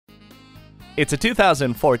It's a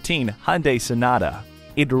 2014 Hyundai Sonata.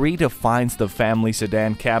 It redefines the family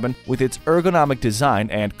sedan cabin with its ergonomic design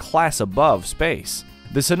and class-above space.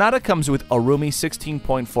 The Sonata comes with a roomy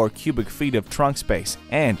 16.4 cubic feet of trunk space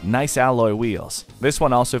and nice alloy wheels. This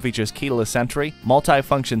one also features keyless entry,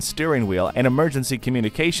 multi-function steering wheel, an emergency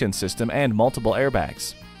communication system, and multiple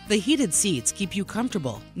airbags. The heated seats keep you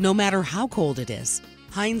comfortable, no matter how cold it is.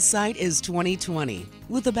 Hindsight is 20/20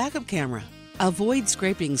 with a backup camera. Avoid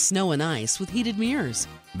scraping snow and ice with heated mirrors.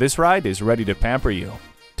 This ride is ready to pamper you.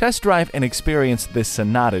 Test drive and experience this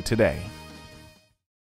Sonata today.